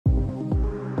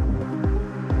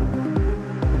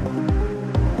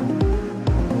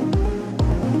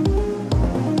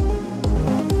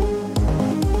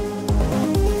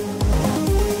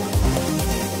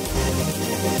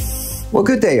Well,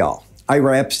 good day, all.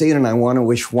 Ira Epstein, and I want to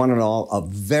wish one and all a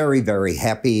very, very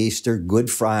happy Easter,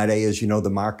 Good Friday. As you know, the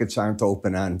markets aren't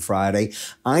open on Friday.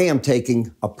 I am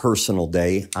taking a personal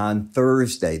day on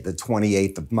Thursday, the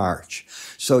 28th of March.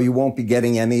 So you won't be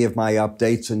getting any of my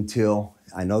updates until,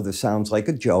 I know this sounds like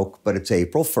a joke, but it's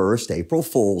April 1st, April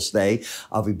Fool's Day.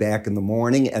 I'll be back in the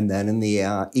morning and then in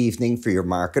the evening for your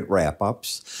market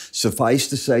wrap-ups. Suffice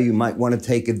to say, you might want to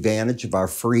take advantage of our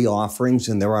free offerings,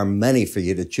 and there are many for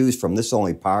you to choose from. This is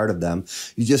only part of them.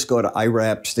 You just go to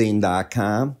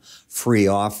iraepstein.com, free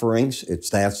offerings.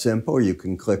 It's that simple. You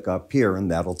can click up here and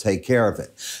that'll take care of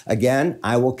it. Again,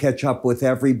 I will catch up with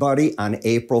everybody on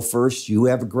April 1st. You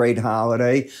have a great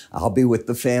holiday. I'll be with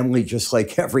the family just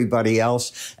like everybody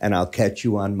else, and I'll catch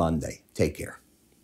you on Monday. Take care.